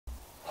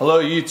Hello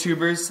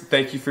YouTubers,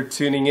 thank you for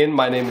tuning in.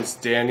 My name is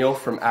Daniel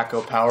from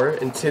ACOPower,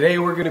 and today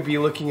we're going to be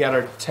looking at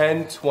our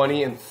 10,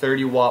 20, and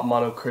 30 watt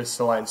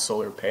monocrystalline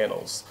solar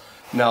panels.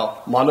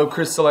 Now,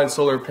 monocrystalline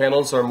solar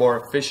panels are more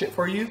efficient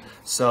for you,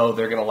 so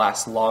they're going to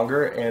last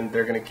longer and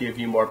they're going to give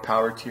you more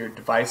power to your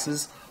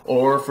devices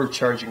or for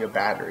charging a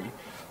battery.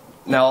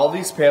 Now, all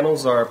these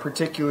panels are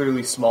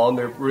particularly small and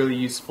they're really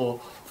useful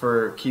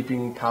for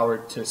keeping power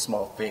to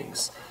small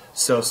things.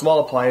 So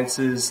small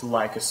appliances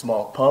like a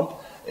small pump,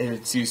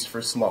 it's used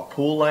for small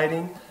pool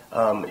lighting,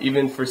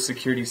 even for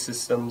security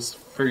systems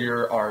for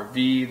your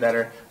RV that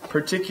are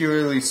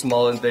particularly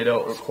small and they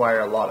don't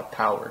require a lot of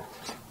power.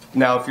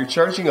 Now, if you're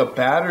charging a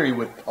battery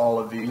with all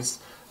of these,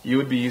 you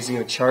would be using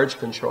a charge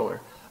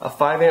controller. A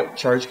 5 amp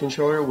charge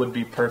controller would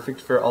be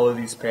perfect for all of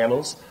these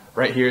panels.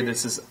 Right here,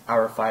 this is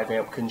our 5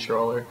 amp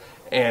controller,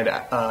 and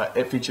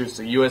it features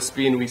a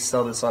USB, and we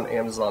sell this on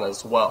Amazon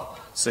as well.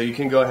 So you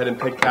can go ahead and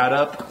pick that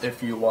up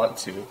if you want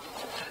to.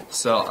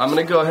 So I'm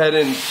going to go ahead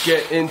and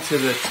get into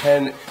the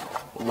 10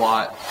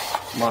 watt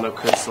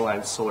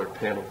monocrystalline solar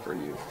panel for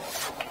you.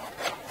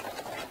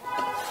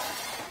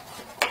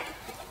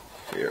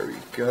 Here we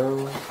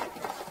go.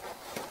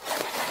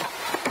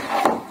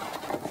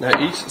 Now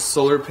each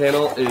solar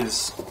panel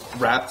is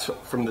wrapped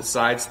from the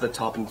sides to the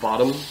top and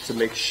bottom to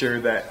make sure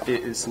that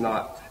it is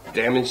not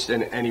damaged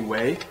in any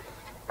way.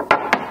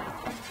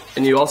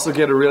 And you also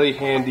get a really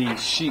handy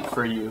sheet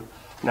for you.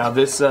 Now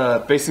this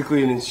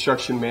basically an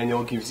instruction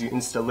manual, gives you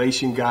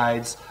installation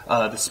guides,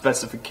 the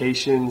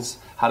specifications,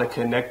 how to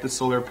connect the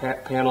solar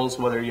panels,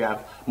 whether you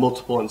have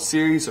multiple in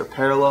series or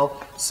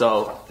parallel.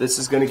 So this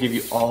is going to give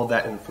you all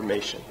that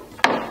information.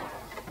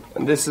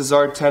 And this is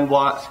our 10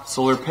 watt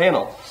solar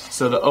panel.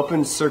 So the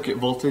open circuit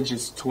voltage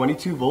is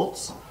 22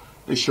 volts,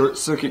 the short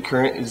circuit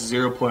current is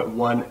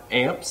 0.1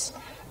 amps,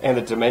 and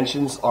the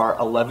dimensions are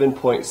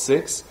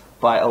 11.6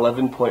 by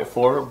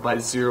 11.4 by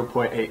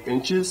 0.8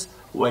 inches,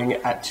 weighing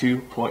at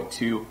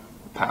 2.2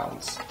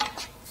 pounds.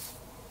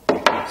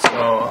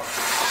 So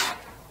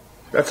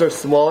that's our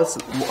smallest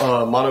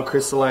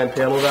monocrystalline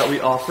panel that we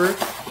offer.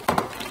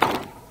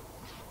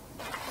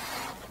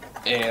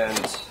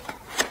 And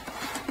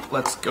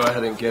let's go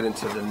ahead and get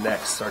into the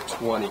next, our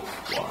 20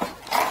 watt.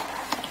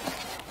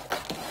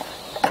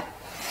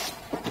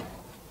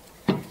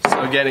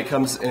 So again, it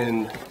comes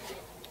in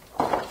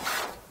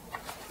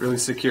really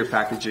secure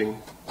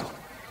packaging.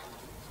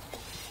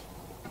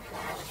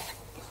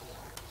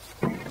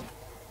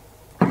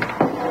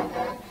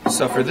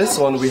 So for this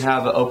one, we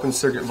have an open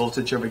circuit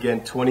voltage of,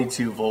 again,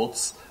 22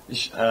 volts,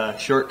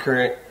 short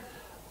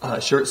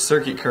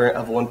circuit current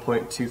of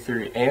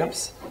 1.23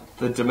 amps.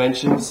 The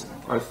dimensions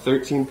are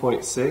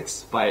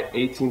 13.6 by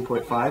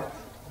 18.5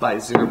 by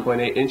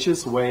 0.8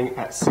 inches, weighing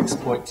at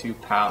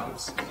 6.2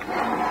 pounds.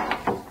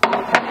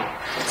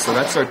 So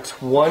that's our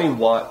 20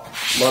 watt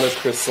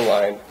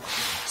monocrystalline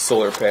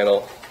solar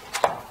panel.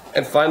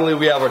 And finally,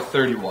 we have our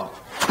 30 watt,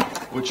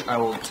 which I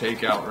will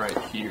take out right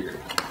here.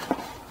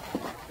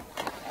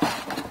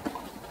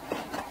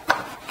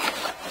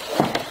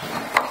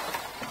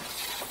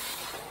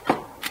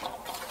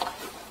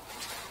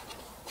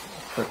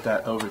 Put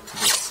that over to the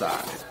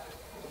side.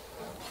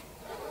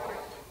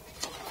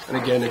 And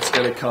again, it's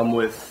going to come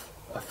with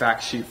a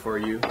fact sheet for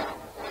you.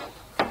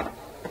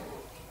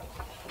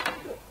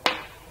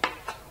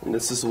 And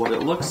this is what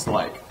it looks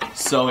like.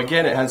 So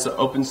again, it has an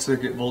open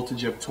circuit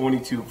voltage of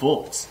 22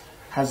 volts,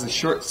 has a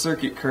short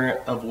circuit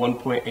current of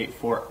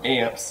 1.84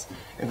 amps,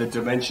 and the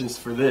dimensions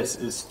for this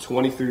is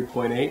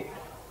 23.8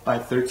 by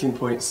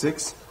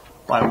 13.6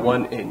 by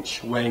 1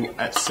 inch, weighing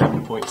at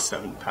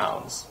 7.7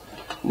 pounds.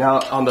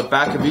 Now, on the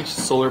back of each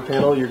solar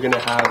panel, you're going to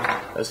have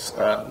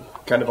a,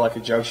 kind of like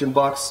a junction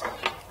box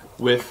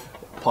with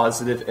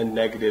positive and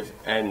negative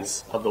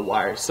ends of the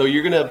wire. So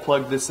you're going to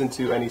plug this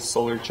into any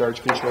solar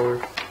charge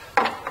controller.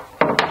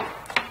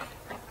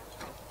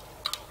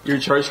 Your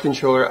charge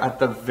controller, at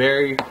the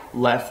very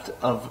left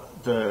of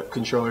the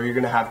controller, you're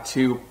going to have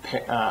two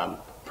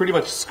pretty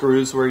much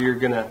screws where you're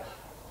going to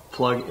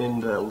plug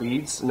in the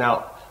leads.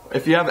 Now,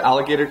 if you have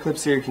alligator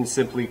clips here, you can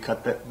simply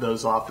cut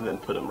those off and then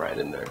put them right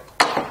in there.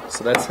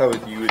 So that's how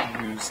you would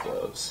use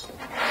those.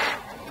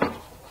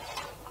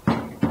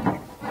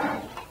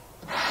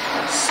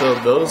 So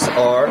those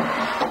are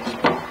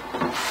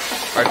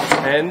our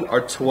 10,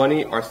 our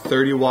 20, our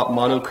 30 watt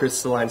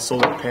monocrystalline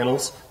solar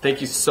panels.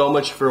 Thank you so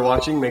much for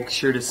watching. Make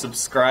sure to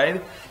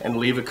subscribe and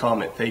leave a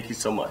comment. Thank you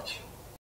so much.